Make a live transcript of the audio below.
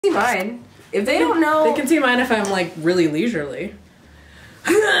See mine. If they don't know, they can see mine if I'm like really leisurely.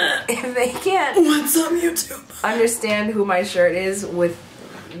 If they can't, What's up, YouTube? Understand who my shirt is with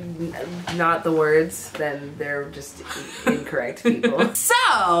not the words, then they're just incorrect people.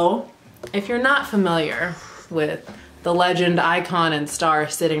 So, if you're not familiar with the legend, icon, and star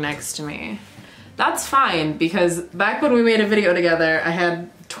sitting next to me, that's fine, because back when we made a video together, I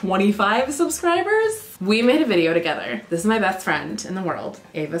had 25 subscribers. We made a video together. This is my best friend in the world,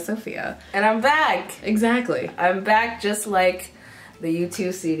 Ava Sophia. And I'm back. Exactly. I'm back just like the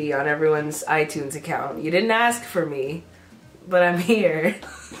U2 CD on everyone's iTunes account. You didn't ask for me, but I'm here.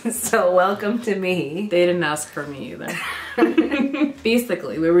 So welcome to me. They didn't ask for me either.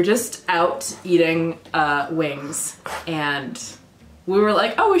 Basically, we were just out eating wings, and we were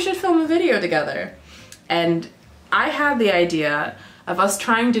like, oh, we should film a video together. And I had the idea of us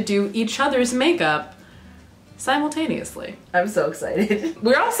trying to do each other's makeup simultaneously. I'm so excited.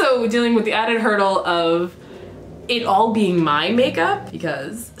 We're also dealing with the added hurdle of it all being my makeup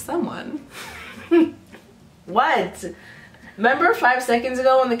because someone. What? Remember 5 seconds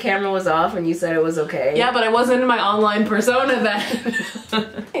ago when the camera was off and you said it was okay? Yeah, but I wasn't in my online persona then.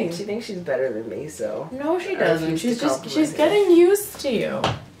 Hey, she thinks she's better than me, so. No, she doesn't. She's getting used to you.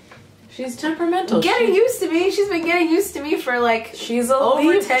 She's temperamental. Getting used to me? She's been getting used to me for like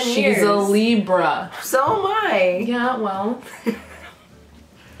over 10 years. She's a Libra. So am I. Yeah, well.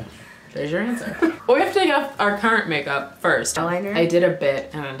 There's your answer. Well, we have to take off our current makeup first. Eyeliner? I did a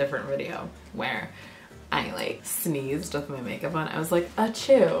bit in a different video where I like sneezed with my makeup on. I was like,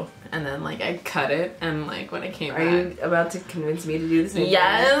 achoo. And then like I cut it, and like when I came back. Are you about to convince me to do the same thing?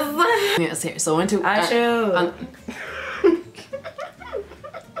 Yes! Yes, here. So I went to achoo.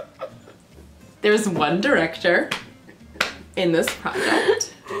 There's one director in this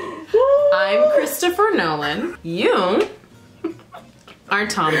project. I'm Christopher Nolan. You are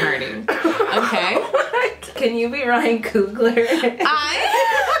Tom Hardy. Okay? Can you be Ryan Coogler?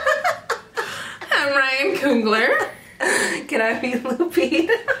 I'm Ryan Coogler. Can I be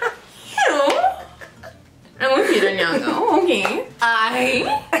Lupita? You? I'm Lupita Nyong'o. Okay. I'm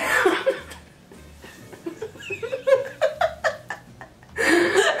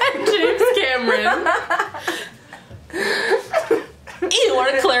James Cameron. You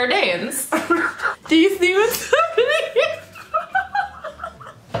are Claire Danes. Do you see what's happening?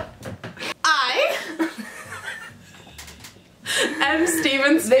 I'm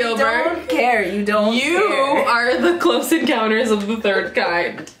Steven Spielberg. They don't care. You don't You care. are the Close Encounters of the Third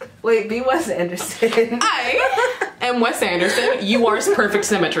Kind. Wait, be Wes Anderson. I am Wes Anderson. You are Perfect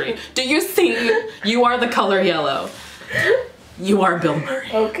Symmetry. Do you see? You are the color yellow. You are Bill Murray.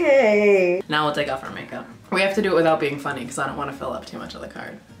 Okay. Now we'll take off our makeup. We have to do it without being funny because I don't want to fill up too much of the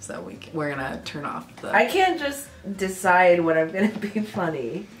card. So we're gonna turn off the... I can't just decide when I'm gonna be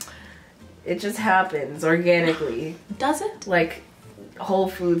funny. It just happens organically. Does it? Like Whole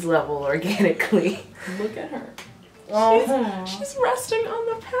Foods level organically. Look at her. Oh. She's resting on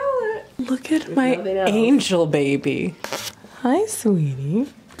the palette. Look at There's my nothing else. angel baby. Hi,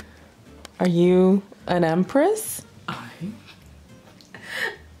 sweetie. Are you an empress? I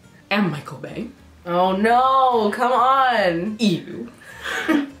am Michael Bay. Oh no, come on. You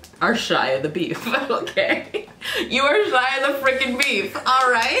are shy of the beef, okay? You are shy of the freaking beef,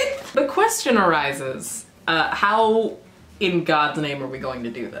 alright? The question arises, how in God's name are we going to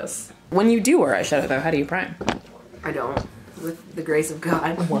do this? When you do wear eyeshadow though, how do you prime? I don't. With the grace of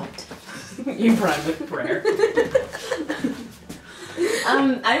God. What? You prime with prayer.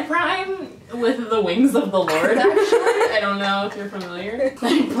 I prime with the wings of the Lord, actually. I don't know if you're familiar.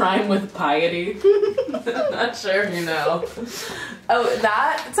 I prime with piety. Not sure if you know. Oh,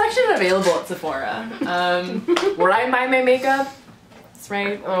 it's actually not available at Sephora. Where I buy my makeup, it's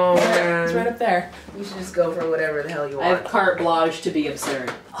right. Oh man. It's right up there. You should just go for whatever the hell you I want. have carte blanche to be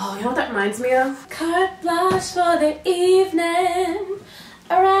absurd. Oh, you know what that reminds me of? Carte blanche for the evening.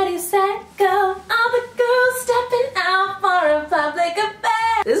 Already set, go. All the girls stepping out for a public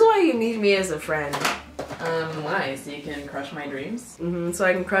affair. This is why you need me as a friend. Why? So you can crush my dreams? So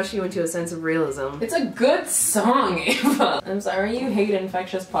I can crush you into a sense of realism. It's a good song, Ava. I'm sorry you hate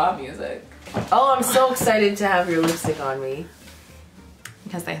infectious pop music. Oh, I'm so excited to have your lipstick on me.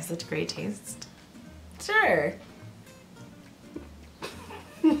 Because they have such great taste. Sure.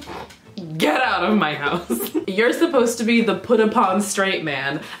 Get out of my house. You're supposed to be the put upon straight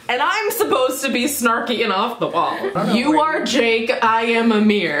man, and I'm supposed to be snarky and off the wall. You are Jake, I am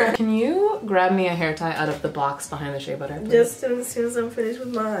Amir. Can you grab me a hair tie out of the box behind the shea butter, please? Just as soon as I'm finished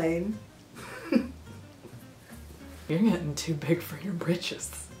with mine. You're getting too big for your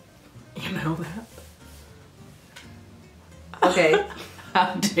britches. You know that? Okay.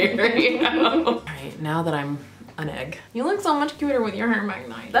 How dare you? Alright, now that I'm an egg. You look so much cuter with your hair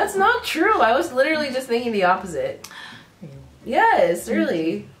magnite. That's not true. I was literally just thinking the opposite. Yes,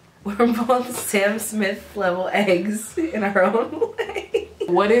 really. We're both Sam Smith level eggs in our own way.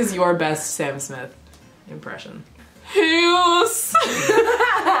 What is your best Sam Smith impression? Yes.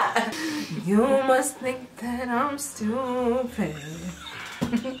 You must think that I'm stupid.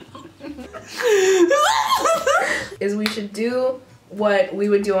 Is we should do what we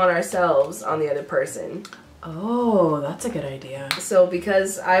would do on ourselves on the other person. Oh, that's a good idea. So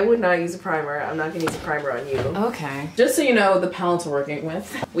because I would not use a primer, I'm not gonna use a primer on you. Okay. Just so you know the palettes we're working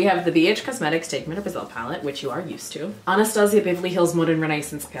with. We have the BH Cosmetics Take Me to Brazil palette, which you are used to. Anastasia Beverly Hills Modern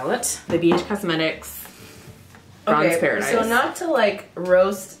Renaissance palette. The BH Cosmetics Bronze Paradise. So not to like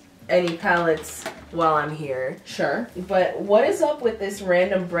roast any palettes while I'm here. Sure. But what is up with this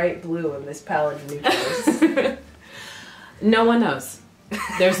random bright blue in this palette of neutrals? No one knows.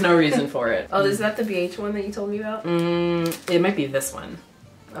 There's no reason for it. Oh, is that the BH one that you told me about? It might be this one.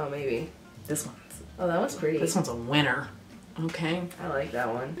 Oh, maybe. This one's. Oh, that one's pretty. This one's a winner. Okay. I like that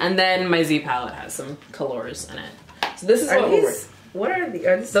one. And then my Z palette has some colors in it. So this is What are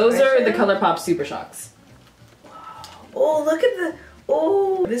these? Those are the ColourPop Super Shocks. Oh, look at the.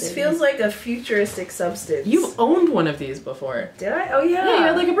 Oh, this feels like a futuristic substance. You owned one of these before. Did I? Oh, yeah. Yeah, you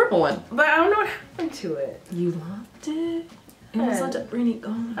had like a purple one. But I don't know what happened to it. You loved it? It was such a really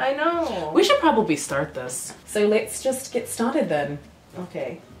gone. I know. We should probably start this. So let's just get started then.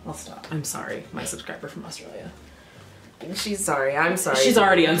 Okay. I'll stop. I'm sorry, my subscriber from Australia. She's sorry. I'm sorry. She's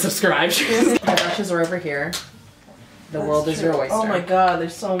already unsubscribed. My brushes are over here. The world is your oyster. Oh my god,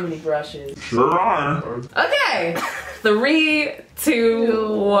 there's so many brushes. Sure are. Okay. 3,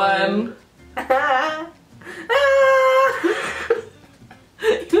 2, 1.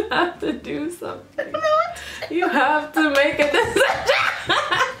 You have to do something. You have to make a decision.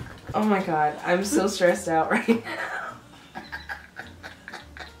 Oh my god, I'm so stressed out right now.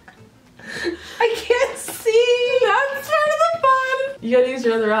 I can't see. That's part of the fun. You gotta use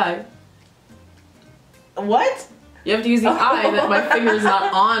your other eye. What? You have to use the eye that my finger's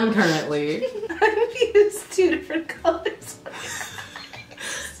not on currently. I've used 2 different colors.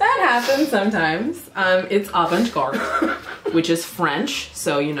 That happens sometimes. It's avant-garde, which is French,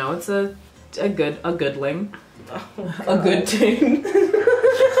 so you know it's a goodling. Oh, a good thing.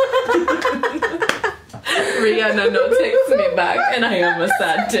 Rihanna no takes me back, and I am a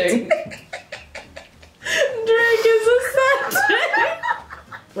sad thing. Drake is a sad thing.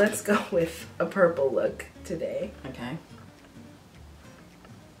 Let's go with a purple look today. Okay.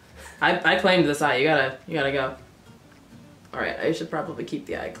 I claimed this eye. You gotta go. All right. I should probably keep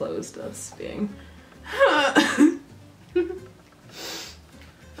the eye closed. Us being.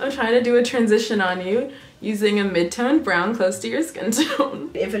 I'm trying to do a transition on you using a mid-tone brown close to your skin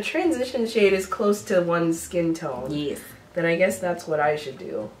tone. If a transition shade is close to one's skin tone, Yes. then I guess that's what I should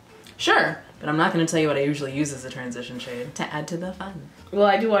do. Sure, but I'm not going to tell you what I usually use as a transition shade to add to the fun. Well,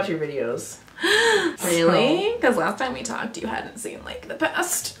 I do watch your videos. Really? Because last time we talked, you hadn't seen like the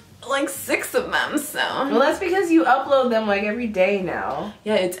past like 6 of them, so. Well, that's because you upload them like every day now.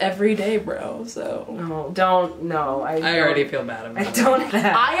 Yeah, it's every day, bro, so. No, don't, no. I already feel bad about it. I don't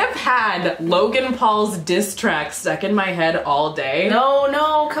have. I have had Logan Paul's diss track stuck in my head all day.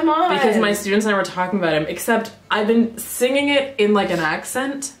 No, come on. Because my students and I were talking about him, except I've been singing it in like an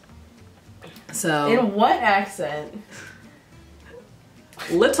accent. So. In what accent?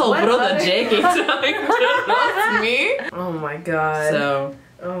 Little What brother other- Jake is telling just me. Oh my god. So.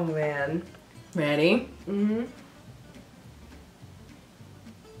 Oh man. Ready? Mm-hmm.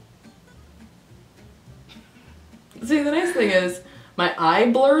 See, the nice thing is my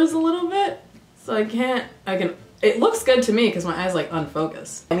eye blurs a little bit, so I can, it looks good to me because my eye's like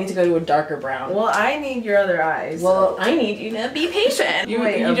unfocused. I need to go to a darker brown. Well, I need your other eyes. Well, I need you to be patient. You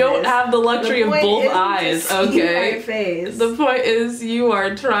Wait, don't have the luxury of both eyes, okay? My face. The point is you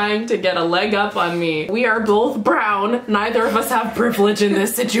are trying to get a leg up on me. We are both brown. Neither of us have privilege in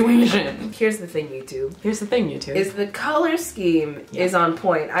this situation. Here's the thing, YouTube. Here's the thing, you two. Is the color scheme is on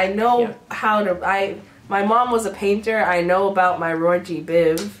point. I know how to, my mom was a painter. I know about my Roy G.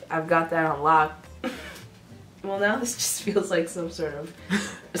 Biv. I've got that on lock. Well, now this just feels like some sort of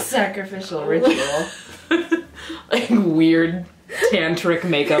sacrificial ritual. Like weird tantric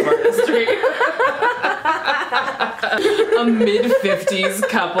makeup artistry. A mid-50s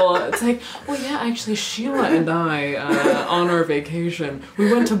couple. It's like, well, yeah, actually, Sheila and I, on our vacation,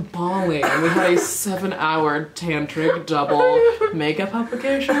 we went to Bali and we had a 7-hour tantric double makeup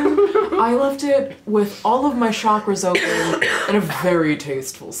application. I left it with all of my chakras open and a very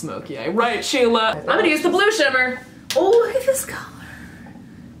tasteful smoky eye. Right, Sheila? I'm gonna use the blue shimmer. Oh, look at this color.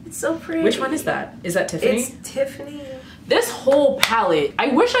 It's so pretty. Which one is that? Is that Tiffany? It's Tiffany. This whole palette, I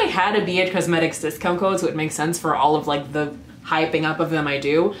wish I had a BH Cosmetics discount code so it makes sense for all of like the hyping up of them I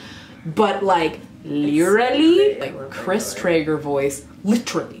do. But like literally, like Chris Traeger voice,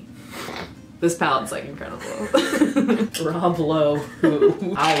 literally. This palette's like incredible. Rob Lowe,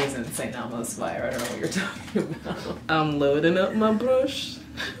 who I was in St. Elmo's Fire. I don't know what you're talking about. I'm loading up my brush.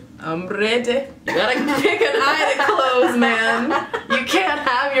 I'm ready. You gotta pick an eye to close, man. You can't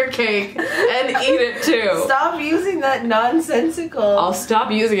have your cake and eat it too. Stop using that nonsensical. I'll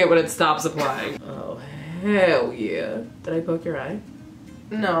stop using it when it stops applying. Oh, hell yeah. Did I poke your eye?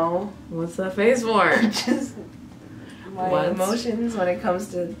 No. What's that face for? Just my emotions when it comes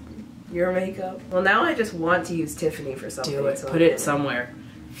to your makeup. Well, now I just want to use Tiffany for something. Do it. So Put it somewhere.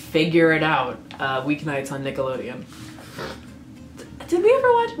 Figure it out. Weeknights on Nickelodeon. Did we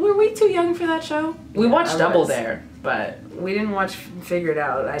ever watch? Were we too young for that show? We watched Double Dare, but we didn't watch Figure It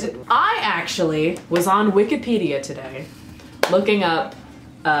Out. I didn't. I actually was on Wikipedia today looking up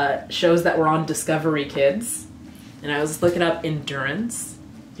shows that were on Discovery Kids, and I was looking up Endurance.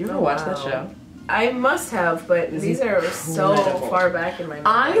 Do you ever watch that show? I must have, but these are so far back in my mind.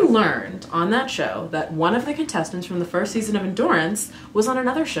 I learned on that show that one of the contestants from the first season of Endurance was on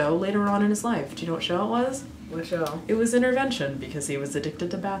another show later on in his life. Do you know what show it was? What show? It was Intervention, because he was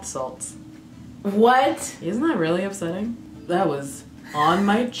addicted to bath salts. What? Isn't that really upsetting? That was on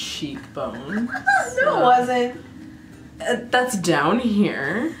my cheekbone. No, it wasn't. That's down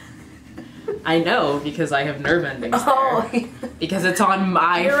here. I know, because I have nerve endings there. Because it's on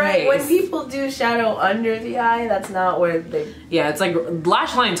my You're face. right. When people do shadow under the eye, that's not where they... Yeah, it's like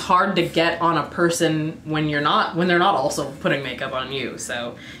lash line's hard to get on a person when they're not also putting makeup on you,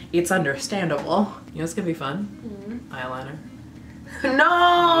 so it's understandable. You know what's gonna be fun? Eyeliner.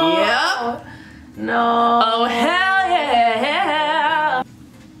 No! Yep. No. Oh, hell yeah!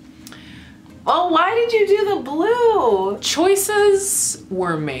 Oh, why did you do the blue? Choices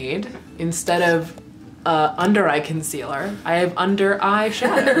were made. Instead of under eye concealer, I have under eye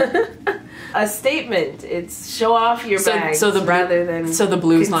shadow. A statement. It's show off your bags rather than so the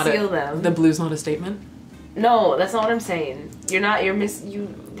blue's conceal them. The blue's not a statement. No, that's not what I'm saying. You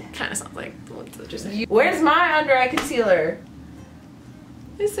kind of sounds like what's that you're saying. Where's my under eye concealer?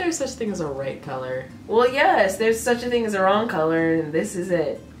 Is there such thing as a right color? Well, yes, there's such a thing as a wrong color, and this is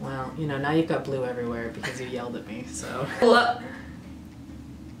it. Well, you know, now you've got blue everywhere because you yelled at me, so.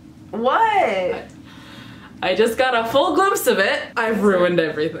 What? I just got a full glimpse of it. I've ruined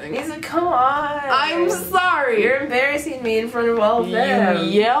everything. He's like, come on. I'm sorry. You're embarrassing me in front of all of them.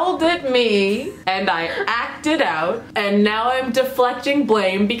 You yelled at me, and I acted out, and now I'm deflecting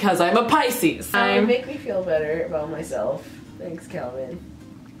blame because I'm a Pisces. You make me feel better about myself. Thanks, Calvin.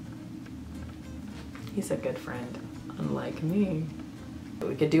 He's a good friend, unlike me.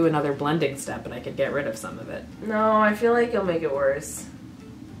 We could do another blending step, and I could get rid of some of it. No, I feel like you'll make it worse.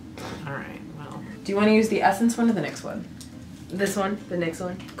 Alright, well. Do you want to use the Essence one or the NYX one? This one, the NYX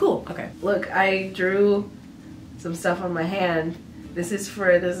one. Cool, okay. Look, I drew some stuff on my hand. This is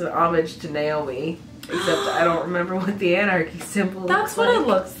an homage to Naomi, except I don't remember what the anarchy symbol looks like. That's what it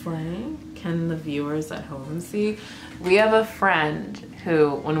looks like. Can the viewers at home see? We have a friend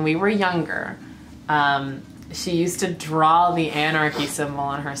who, when we were younger, she used to draw the anarchy symbol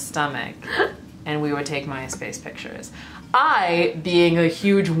on her stomach, and we would take MySpace pictures. I, being a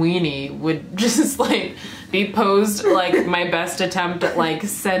huge weenie, would just like be posed like my best attempt at like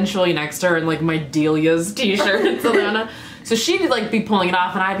sensually next to her in like my Delia's t-shirt and Savannah. So she'd like be pulling it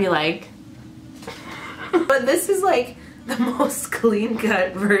off and I'd be like... But this is like the most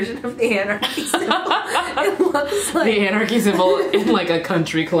clean-cut version of the anarchy symbol. It looks like... The anarchy symbol in like a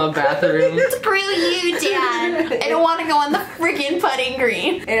country club bathroom. Screw you, Dad. I don't want to go on the freaking putting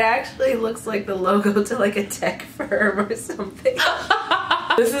green. It actually looks like the logo to like a tech firm or something.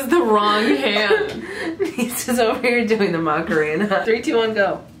 This is the wrong hand. He's just over here doing the Macarena. 3, 2, 1,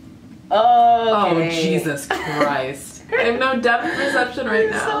 go. Oh, okay. Oh, Jesus Christ. I have no depth perception right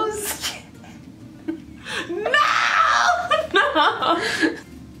now. So scared. No! No!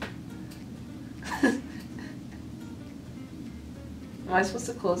 Am I supposed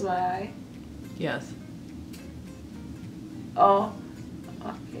to close my eye? Yes. Oh.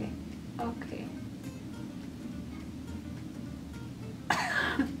 Okay. Okay.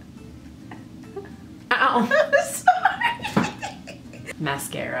 Ow. I'm sorry.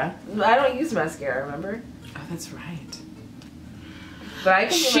 Mascara. I don't use mascara, remember? Oh, that's right. But I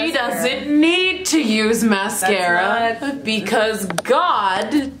can do She mascara. doesn't need to use mascara That's not- because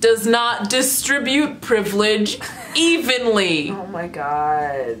God does not distribute privilege evenly. Oh my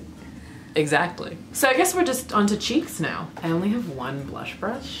god. Exactly. So I guess we're just onto cheeks now. I only have one blush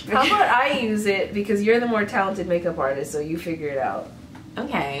brush. How about I use it because you're the more talented makeup artist, so you figure it out.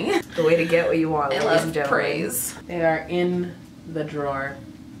 Okay. The way to get what you want, ladies and gentlemen. Praise. They are in the drawer.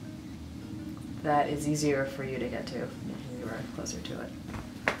 That is easier for you to get to. You are closer to it.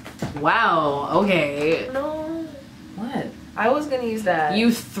 Wow, okay. No. What? I was gonna use that.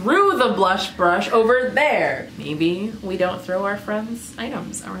 You threw the blush brush over there. Maybe we don't throw our friends'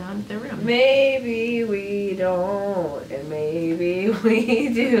 items around the room. Maybe we don't, and maybe we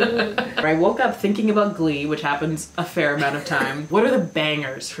do. I woke up thinking about Glee, which happens a fair amount of time. What are the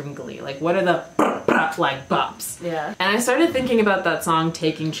bangers from Glee? Like, what are the like bops? Yeah. And I started thinking about that song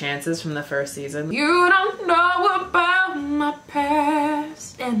Taking Chances from the first season. You don't know about my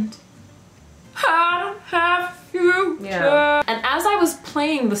past and I don't have future. Yeah. And as I was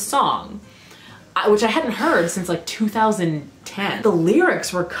playing the song, which I hadn't heard since like 2010, the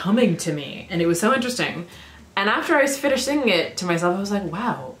lyrics were coming to me and it was so interesting. And after I finished singing it to myself, I was like,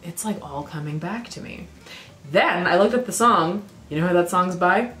 wow, it's like all coming back to me. Then I looked at the song. You know who that song's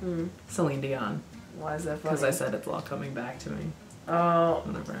by? Celine Dion. Why is that funny? Because I said it's all coming back to me. Oh,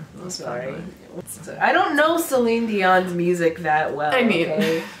 Whatever. I'm sorry. I don't know Celine Dion's music that well. I mean,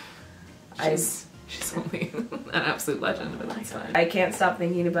 okay? she's only an absolute legend, but that's fine. I can't stop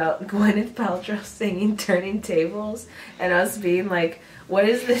thinking about Gwyneth Paltrow singing Turning Tables and us being like, what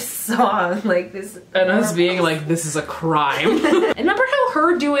is this song? Like this. And us being like, this is a crime. And remember how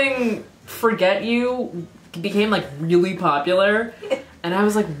her doing Forget You became like really popular? And I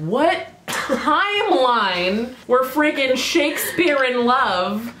was like, what timeline were freaking Shakespeare in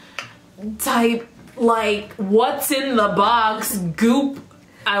Love type like what's in the box goop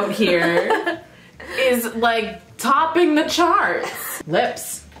out here is like topping the charts.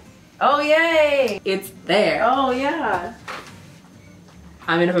 Lips. Oh, yay! It's there. Oh, yeah.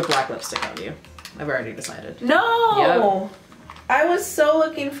 I'm gonna put black lipstick on you. I've already decided. No! Yep. I was so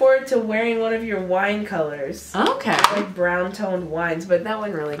looking forward to wearing one of your wine colors. Okay. Like brown toned wines, but that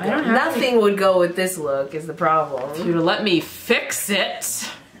wouldn't really go. I don't have Nothing would go with this look is the problem. If you would let me fix it.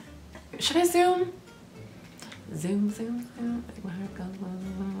 Should I zoom? Zoom, zoom, zoom.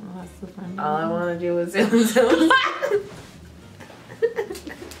 All I want to do is zoom, zoom.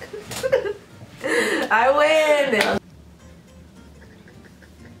 I win!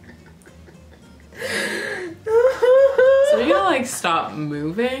 So are you gonna like stop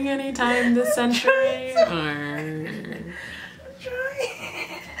moving anytime this century?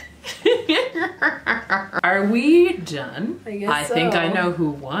 Are we done? I guess I think so. I know who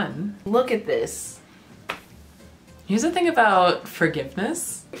won. Look at this. Here's the thing about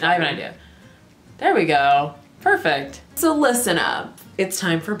forgiveness. I have an idea. There we go. Perfect. So listen up. It's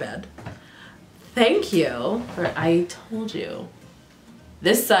time for bed. Thank you for, I told you.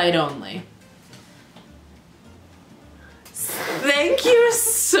 This side only. Thank you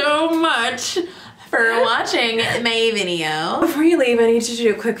so much for watching my video. Before you leave, I need you to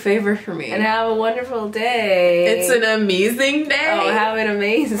do a quick favor for me. And have a wonderful day. It's an amazing day. Oh, have an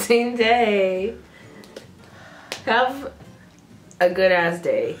amazing day. Have a good ass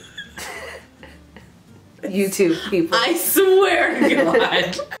day. You too, people. I swear to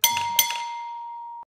God.